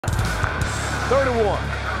3rd and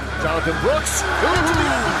 1. Jonathon Brooks. Into the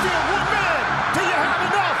open field. One man. Do you have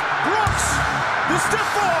enough? Brooks. The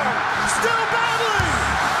stiff arm. Still battling.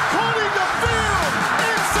 Cutting the field.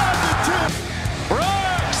 Inside the 10.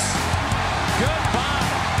 Brooks. Goodbye.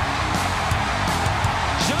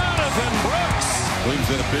 Jonathon Brooks. Williams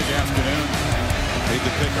had a big afternoon. Made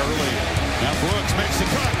the pick early. Now Brooks makes the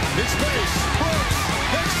cut. In space. Brooks.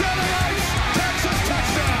 Extended ice. Texas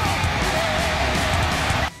touchdown.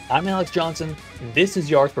 I'm Alex Johnson. This is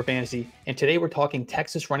Yards Per Fantasy, and today we're talking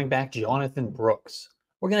Texas running back Jonathon Brooks.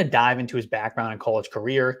 We're going to dive into his background and college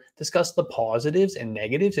career, discuss the positives and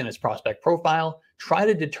negatives in his prospect profile, try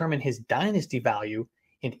to determine his dynasty value,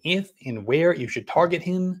 and if and where you should target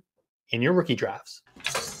him in your rookie drafts.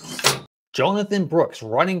 Jonathon Brooks,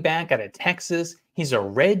 running back out of Texas. He's a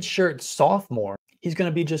redshirt sophomore. He's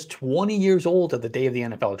going to be just 20 years old at the day of the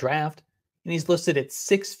NFL draft, and he's listed at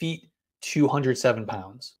 6 feet, 207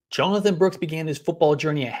 pounds. Jonathon Brooks began his football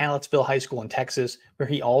journey at Hallettsville High School in Texas, where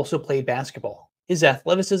he also played basketball. His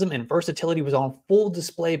athleticism and versatility was on full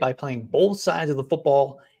display by playing both sides of the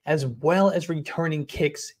football, as well as returning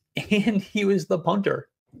kicks, and he was the punter.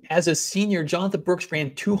 As a senior, Jonathon Brooks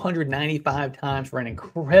ran 295 times for an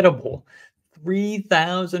incredible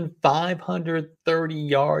 3,530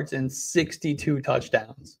 yards and 62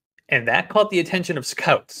 touchdowns. And that caught the attention of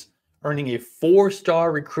scouts, earning a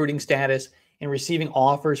 4-star recruiting status and receiving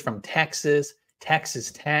offers from Texas,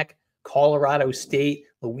 Texas Tech, Colorado State,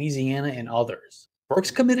 Louisiana, and others.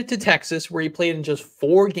 Brooks committed to Texas, where he played in just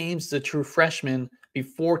 4 games as a true freshman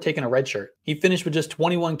before taking a redshirt. He finished with just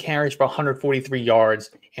 21 carries for 143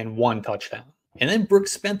 yards and 1 touchdown. And then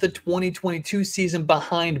Brooks spent the 2022 season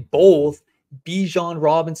behind both Bijan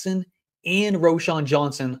Robinson and Roschon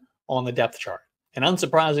Johnson on the depth chart. And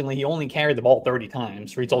unsurprisingly, he only carried the ball 30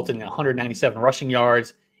 times, resulting in 197 rushing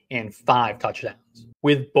yards and 5 touchdowns.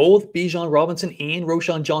 With both Bijan Robinson and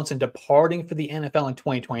Roschon Johnson departing for the NFL in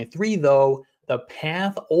 2023, though, the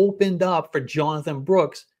path opened up for Jonathon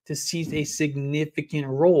Brooks to seize a significant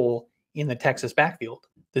role in the Texas backfield.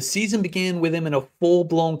 The season began with him in a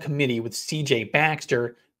full-blown committee with C.J.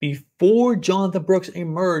 Baxter before Jonathon Brooks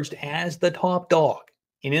emerged as the top dog.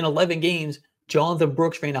 And in 11 games, Jonathon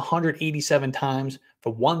Brooks ran 187 times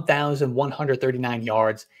for 1,139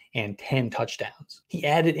 yards and 10 touchdowns. He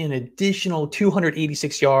added an additional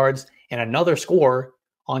 286 yards and another score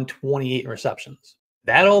on 28 receptions.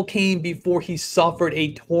 That all came before he suffered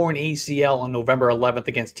a torn ACL on November 11th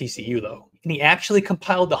against TCU, though. And he actually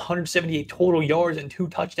compiled the 178 total yards and 2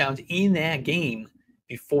 touchdowns in that game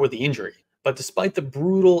before the injury. But despite the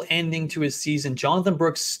brutal ending to his season, Jonathon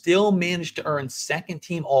Brooks still managed to earn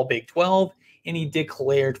second-team All-Big 12, and he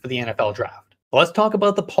declared for the NFL draft. Let's talk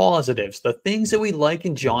about the positives, the things that we like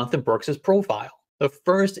in Jonathon Brooks' profile. The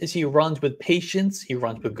first is he runs with patience, he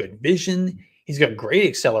runs with good vision, he's got great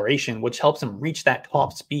acceleration, which helps him reach that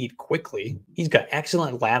top speed quickly. He's got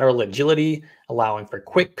excellent lateral agility, allowing for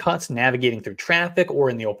quick cuts, navigating through traffic or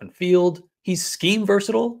in the open field. He's scheme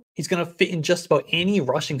versatile, he's going to fit in just about any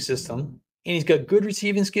rushing system. And he's got good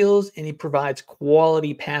receiving skills, and he provides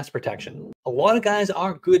quality pass protection. A lot of guys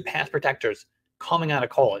aren't good pass protectors coming out of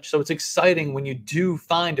college, so it's exciting when you do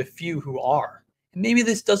find a few who are. And maybe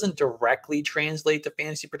this doesn't directly translate to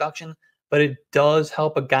fantasy production, but it does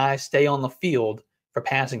help a guy stay on the field for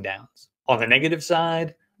passing downs. On the negative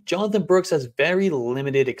side, Jonathon Brooks has very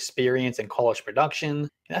limited experience in college production, and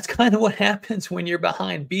that's kind of what happens when you're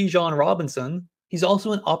behind Bijan Robinson. He's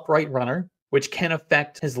also an upright runner, which can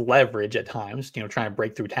affect his leverage at times, trying to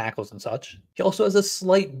break through tackles and such. He also has a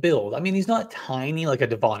slight build. I mean, he's not tiny like a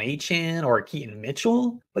Devon Achane or a Keaton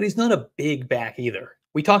Mitchell, but he's not a big back either.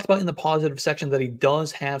 We talked about in the positive section that he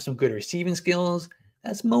does have some good receiving skills.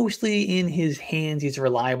 That's mostly in his hands. He's a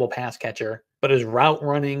reliable pass catcher, but his route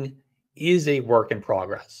running is a work in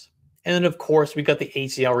progress. And then, of course, we got the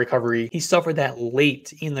ACL recovery. He suffered that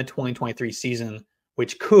late in the 2023 season,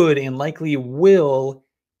 which could and likely will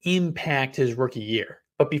impact his rookie year.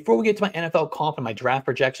 But before we get to my NFL comp and my draft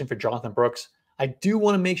projection for Jonathon Brooks, I do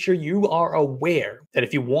want to make sure you are aware that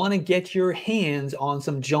if you want to get your hands on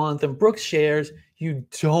some Jonathon Brooks shares, you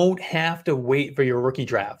don't have to wait for your rookie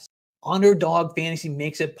drafts. Underdog Fantasy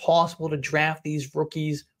makes it possible to draft these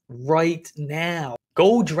rookies right now.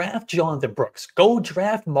 Go draft Jonathon Brooks. Go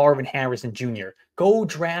draft Marvin Harrison Jr. Go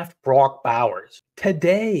draft Brock Bowers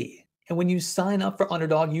today. And when you sign up for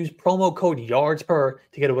Underdog, use promo code YARDSPER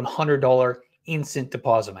to get a $100 instant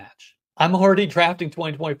deposit match. I'm already drafting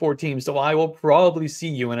 2024 teams, so I will probably see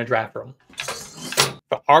you in a draft room.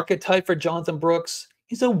 The archetype for Jonathon Brooks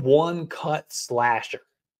is a one-cut slasher.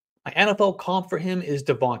 My NFL comp for him is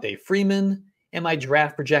Devontae Freeman, In my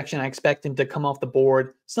draft projection, I expect him to come off the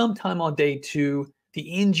board sometime on day 2. The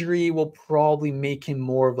injury will probably make him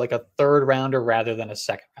more of like a 3rd rounder rather than a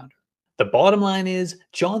 2nd rounder. The bottom line is,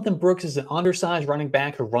 Jonathon Brooks is an undersized running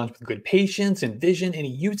back who runs with good patience and vision, and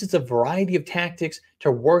he uses a variety of tactics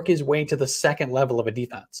to work his way to the 2nd level of a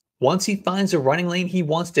defense. Once he finds a running lane he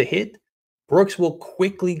wants to hit, Brooks will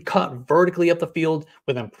quickly cut vertically up the field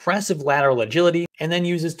with impressive lateral agility and then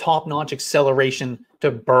uses top-notch acceleration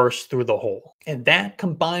to burst through the hole. And that,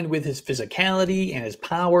 combined with his physicality and his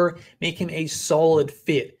power, make him a solid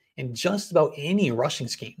fit in just about any rushing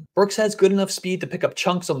scheme. Brooks has good enough speed to pick up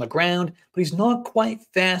chunks on the ground, but he's not quite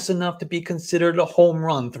fast enough to be considered a home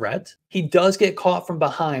run threat. He does get caught from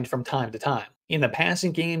behind from time to time. In the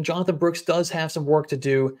passing game, Jonathon Brooks does have some work to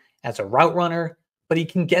do as a route runner, but he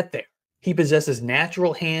can get there. He possesses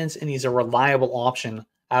natural hands and he's a reliable option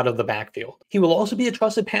out of the backfield. He will also be a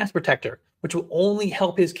trusted pass protector, which will only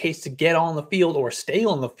help his case to get on the field or stay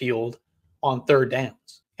on the field on 3rd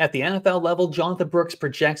downs. At the NFL level, Jonathon Brooks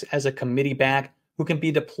projects as a committee back who can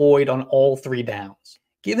be deployed on all 3 downs.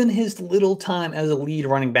 Given his little time as a lead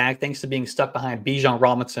running back, thanks to being stuck behind Bijan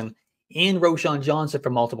Robinson and Roschon Johnson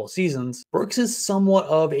for multiple seasons, Brooks is somewhat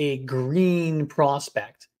of a green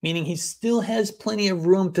prospect, meaning he still has plenty of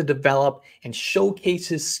room to develop and showcase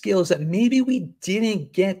his skills that maybe we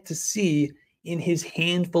didn't get to see in his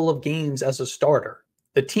handful of games as a starter.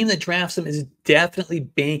 The team that drafts him is definitely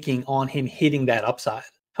banking on him hitting that upside.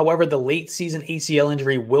 However, the late season ACL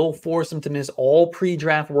injury will force him to miss all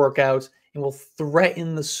pre-draft workouts and will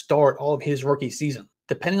threaten the start of his rookie season.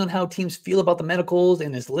 Depending on how teams feel about the medicals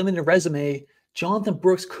and his limited resume, Jonathon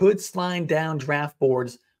Brooks could slide down draft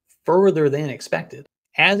boards further than expected.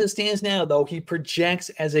 As it stands now, though, he projects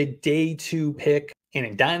as a day 2 pick, and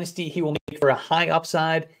in Dynasty, he will make for a high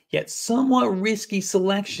upside, yet somewhat risky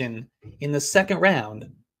selection in the 2nd round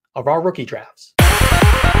of our rookie drafts.